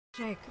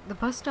Jake, the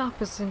bus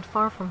stop isn't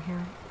far from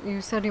here.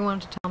 You said you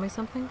wanted to tell me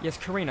something? Yes,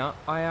 Karina,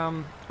 I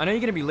know you're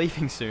gonna be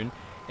leaving soon,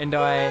 and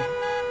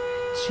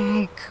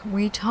Jake,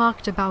 we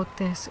talked about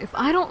this. If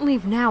I don't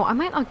leave now, I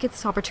might not get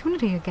this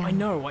opportunity again. I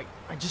know,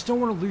 I just don't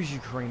want to lose you,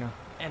 Karina.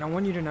 And I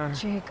want you to know...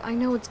 Jake, I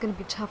know it's gonna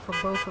be tough for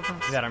both of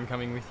us. That I'm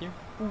coming with you?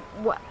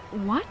 What?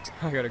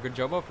 I got a good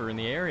job offer in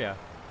the area.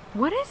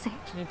 What is it?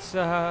 It's,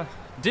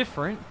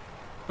 different,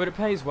 but it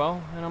pays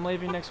well, and I'm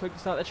leaving next week to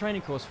start the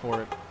training course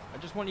for it. I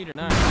just want you to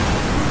know.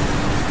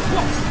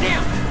 Whoa,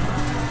 damn!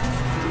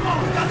 Come on,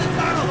 we got the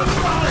tunnel, let's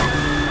go!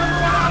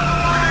 Everyone out of the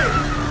way!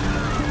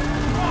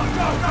 Come on,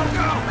 go!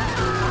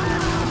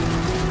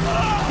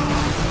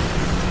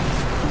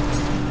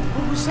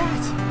 What was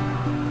that?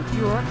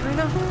 You alright,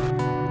 Karina?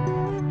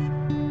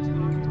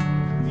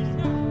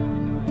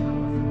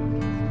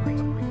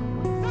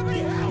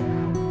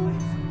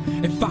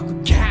 If I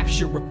could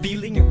capture a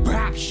feeling and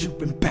rap you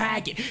and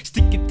bag it,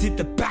 stick it to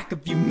the back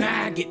of your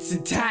maggots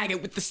and tag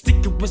it with the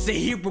sticker was a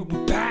hero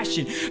with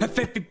passion. If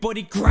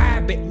everybody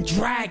grab it and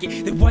drag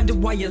it, they wonder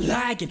why you're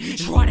lagging.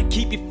 Try to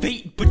keep your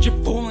feet, but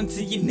you're falling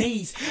to your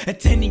knees,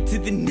 attending to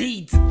the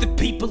needs of the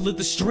people of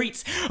the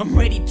streets. I'm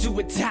ready to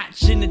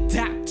attach and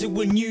adapt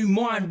to a new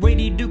mind,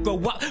 ready to go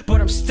up,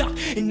 but I'm stuck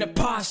in the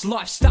past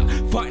life, stuck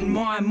fighting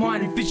my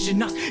mind and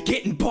vision us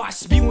getting by,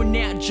 spewing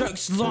out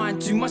jokes, lying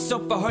to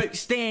myself for hope.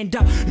 Stand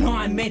up,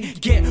 line men,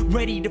 get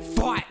ready to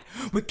fight.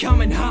 We're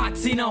coming,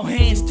 hearts in our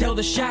hands, tell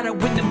the shadow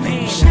in the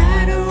man.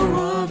 Shadow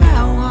of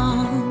our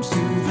arms to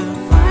the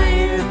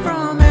fire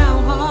from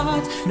our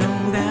hearts.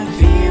 Know that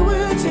fear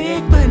will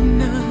take but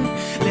none.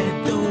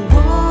 Let the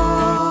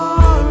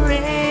war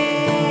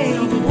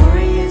reign. The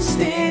warriors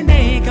stand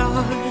their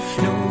guard.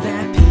 Know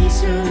that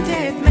peace from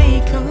death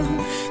may come.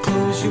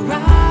 Close your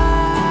eyes.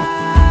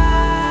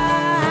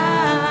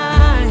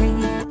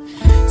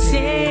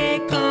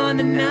 Take on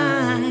the night.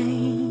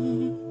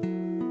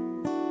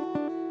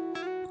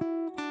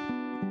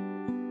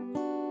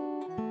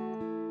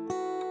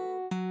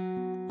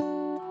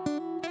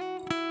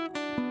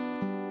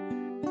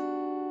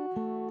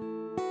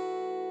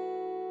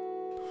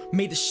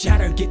 May the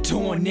shadow get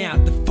torn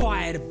out, the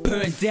fire that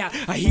burned out,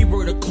 a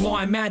hero to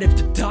climb out of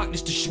the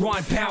darkness to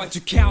shrine power to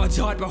cowards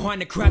hide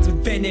behind the crowds with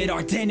invented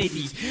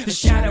identities. The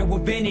shadow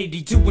of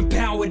entity to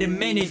empowered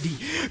amenity.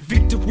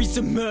 Victories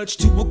emerge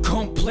to a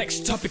complex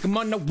topic. I'm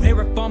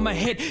unaware if I'm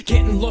ahead,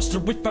 getting lost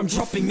or if I'm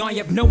dropping. I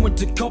have no one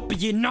to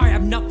copy and I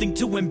have nothing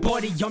to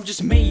embody. I'm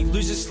just me,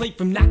 losing sleep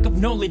from lack of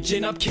knowledge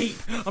and upkeep.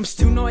 I'm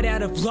still not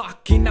out of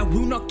luck and I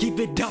will not give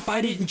it up. I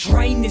didn't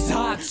train this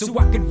hard so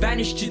I could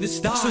vanish to the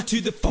start. So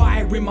to the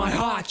fire in my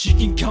heart, you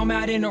can come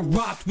out and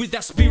erupt with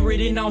our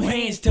spirit in our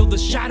hands. Tell the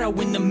shadow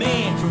in the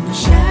man. From the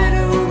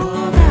shadow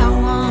of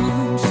our arms